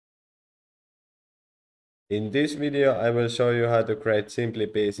In this video I will show you how to create simply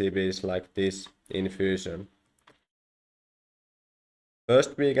PCBs like this in Fusion.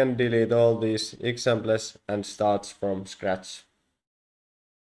 First we can delete all these examples and start from scratch.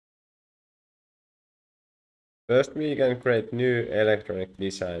 First we can create new electronic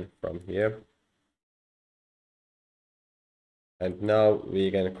design from here. And now we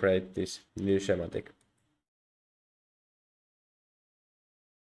can create this new schematic.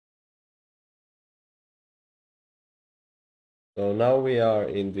 So now we are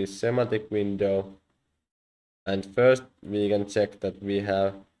in this schematic window, and first we can check that we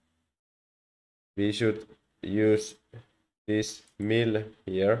should use this mill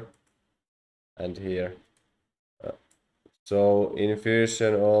here and here. So in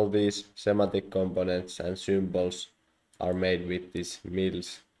Fusion all these schematic components and symbols are made with these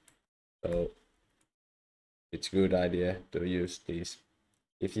mills. So it's a good idea to use these.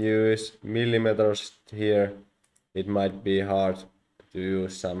 If you use millimeters here, it might be hard to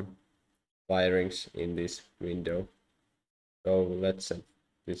use some wirings in this window. So let's set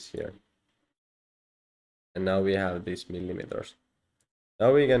this here. And now we have these millimeters.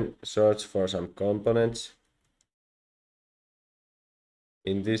 Now we can search for some components.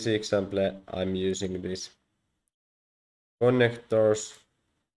 In this example, I'm using these connectors.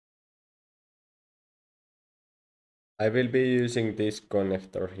 I will be using this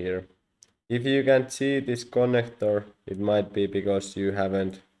connector here. If you can't see this connector, it might be because you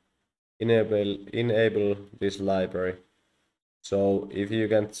haven't enable this library. So if you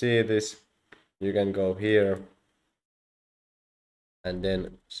can't see this, you can go here and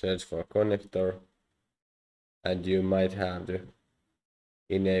then search for connector, and you might have to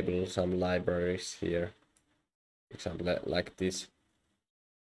enable some libraries here, example like this.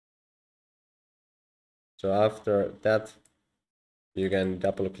 So after that you can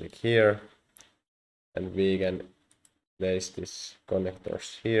double click here and we can place these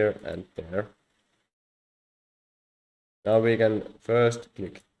connectors here and there. Now we can first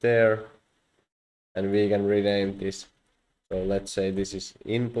click there and we can rename this. So let's say this is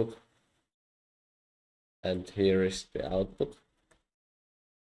input and here is the output.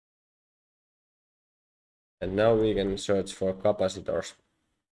 And now we can search for capacitors.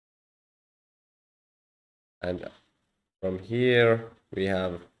 And from here we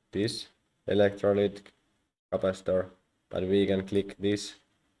have this electrolytic capacitor, but we can click this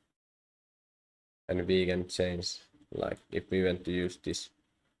and we can change, like if we want to use this.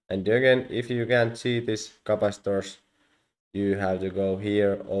 And again, if you can't see these capacitors, you have to go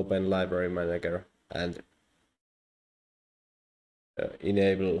here, open library manager, and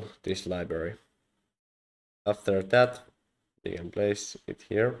enable this library. After that we can place it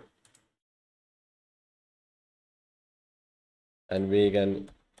here and we can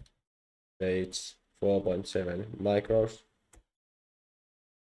page 4.7 micros.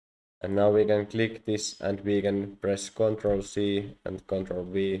 And now we can click this and we can press Ctrl C and Ctrl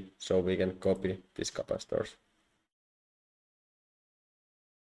V so we can copy these capacitors.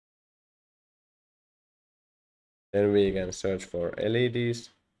 Then we can search for LEDs.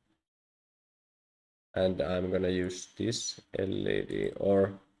 And I'm gonna use this LED,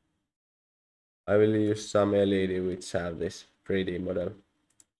 or I will use some LED which have this 3D model.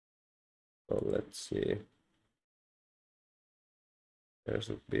 So let's see. There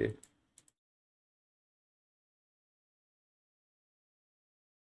should be.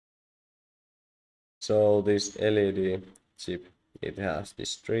 So this LED chip, it has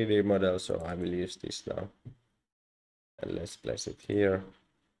this 3D model, so I will use this now. And let's place it here.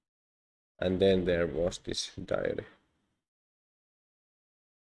 And then there was this diode.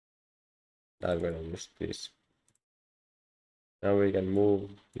 I'm gonna use this. Now we can move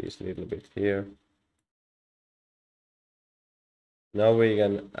this little bit here. Now we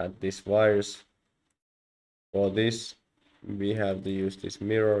can add these wires. For this we have to use this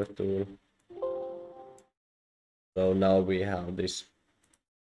mirror tool. So now we have these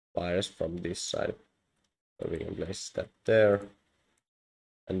wires from this side. So we can place that there.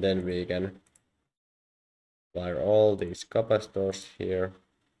 And then we can wire all these capacitors here.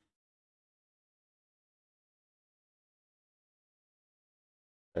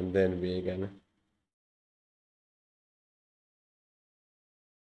 And then we can,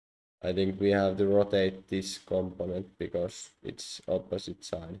 I think we have to rotate this component because it's opposite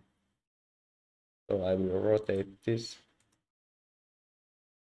side. So I will rotate this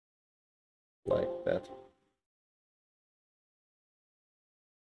like that.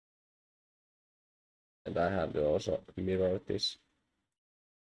 And I have to also mirror this.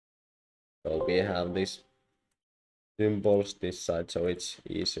 So we have these symbols this side, so it's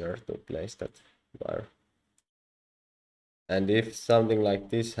easier to place that wire. And if something like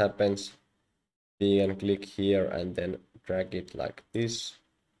this happens, we can click here and then drag it like this,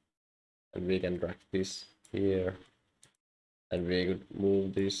 and we can drag this here, and we could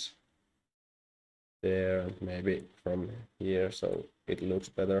move this there and maybe from here so it looks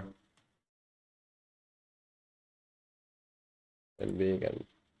better. And we can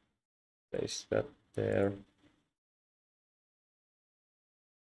place that there.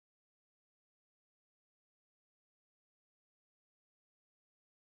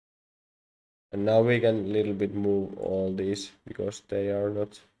 And now we can little bit move all these because they are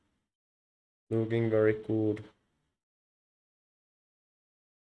not looking very good.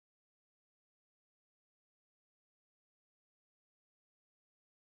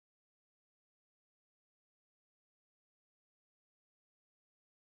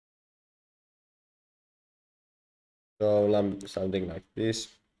 So something like this.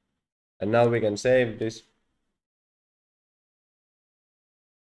 And now we can save this.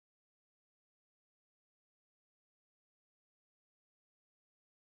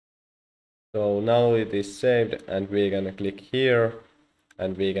 So now it is saved, and we can click here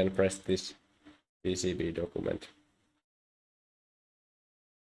and we can press this PCB document.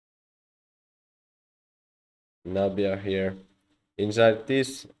 Now we are here. Inside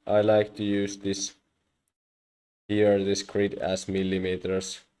this, I like to use this here, this grid as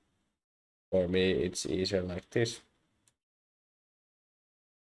millimeters. For me, it's easier like this.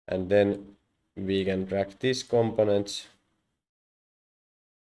 And then we can drag these components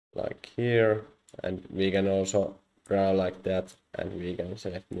like here, and we can also draw like that, and we can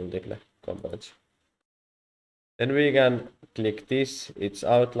select multiple components. Then we can click this, it's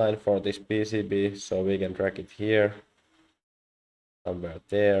outline for this PCB, so we can drag it here, somewhere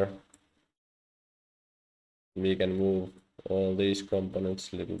there. We can move all these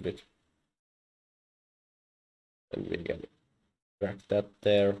components a little bit, and we can drag that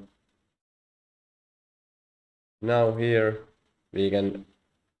there. Now here we can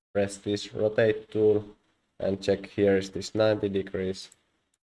press this rotate tool and check here is this 90 degrees,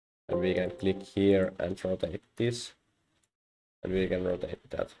 and we can click here and rotate this, and we can rotate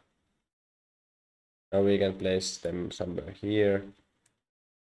that. Now we can place them somewhere here.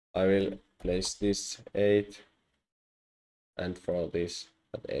 I will place this 8 and for this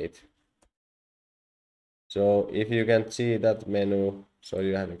at 8. So if you can see that menu, so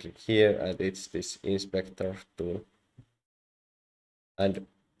you have to click here, and it's this inspector tool. And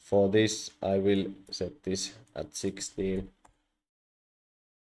for this I will set this at 16,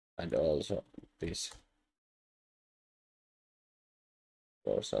 and also this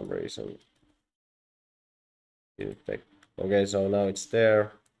for some reason. Okay, so now it's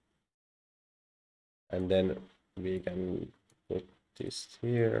there, and then we can put this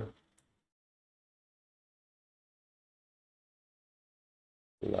here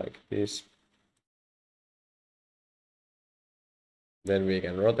like this. Then we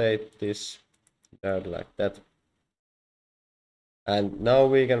can rotate this there like that. And now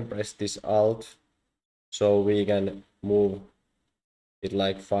we can press this Alt, so we can move it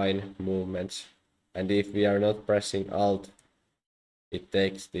like fine movements. And if we are not pressing Alt, it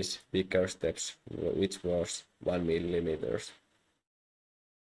takes these bigger steps, which was 1 millimeters.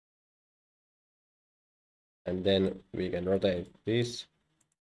 And then we can rotate this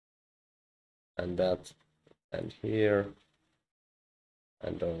and that and here,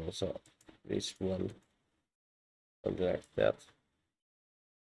 and also this one, something like that.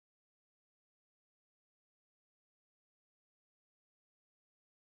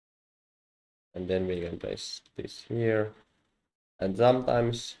 And then we can place this here. And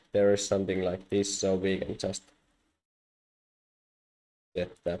sometimes there is something like this, so we can just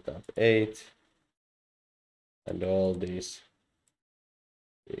set that at 8. And all these,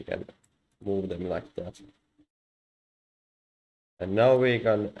 we can move them like that. And now we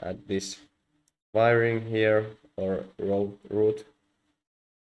can add this wiring here, or route.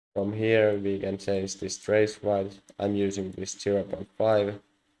 From here we can change this trace width. I'm using this 0.5.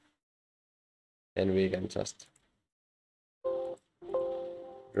 Then we can just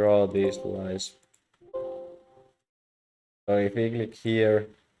draw these lines. So if we click here,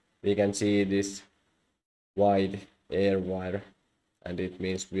 we can see this wide air wire, and it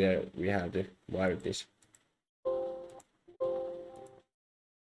means we have to wire this.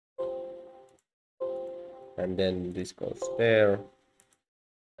 And then this goes there,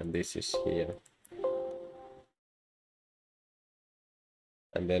 and this is here.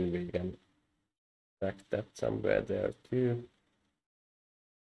 And then we can drag that somewhere there too.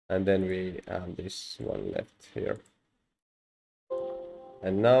 And then we have this one left here.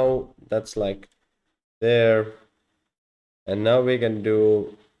 And now that's like there. And now we could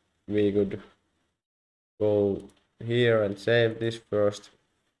go here and save this first.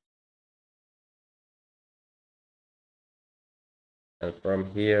 And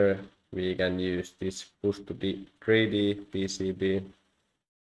from here we can use this push to 3D PCB.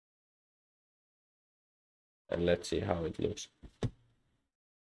 And let's see how it looks.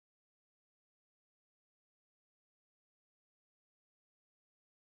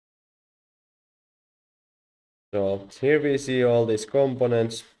 So here we see all these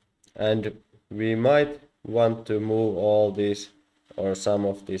components, and we might want to move all these or some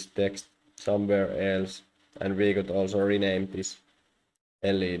of this text somewhere else, and we could also rename this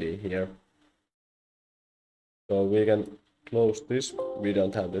LED here. So we can close this, we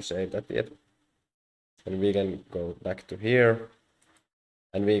don't have to save that yet. And we can go back to here,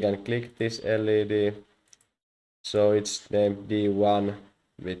 and we can click this LED. So it's named D1,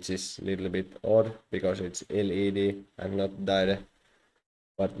 which is a little bit odd because it's LED and not direct.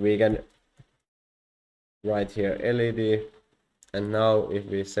 But we can write here LED, and now if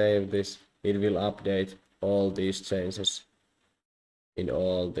we save this, it will update all these changes in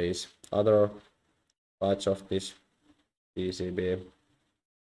all these other parts of this PCB.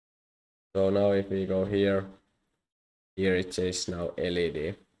 So now if we go here it says now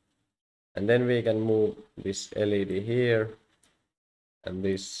LED. And then we can move this LED here and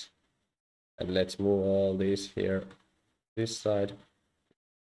this, and let's move all these here this side.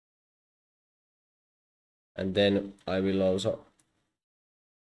 And then I will also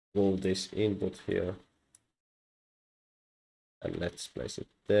move this input here, and let's place it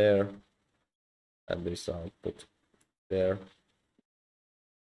there, and this output there,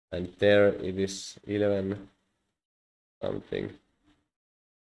 and there it is 11 something,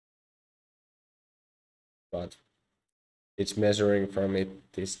 but it's measuring from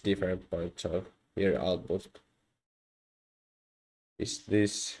this different point. So here output is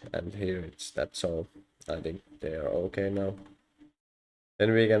this, and here it's that. So I think they are okay now.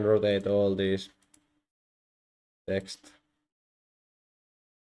 Then we can rotate all these text,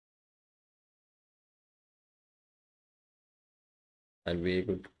 and we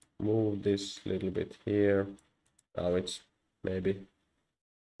could move this little bit here. Now it's maybe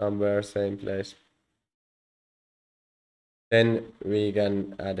somewhere same place. Then we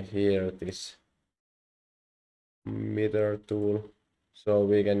can add here this meter tool, so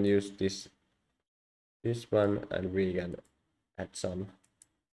we can use this one, and we can add some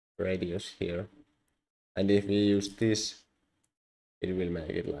radius here, and if we use this, it will make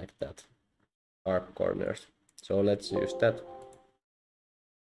it like that, sharp corners. So let's use that,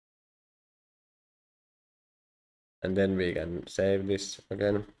 and then we can save this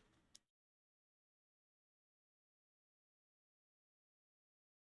again.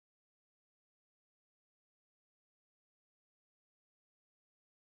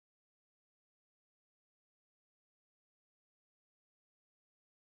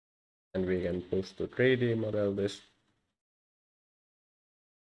 And we can push to 3D model this.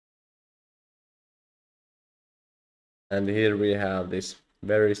 And here we have this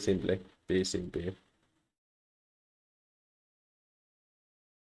very simple PCB.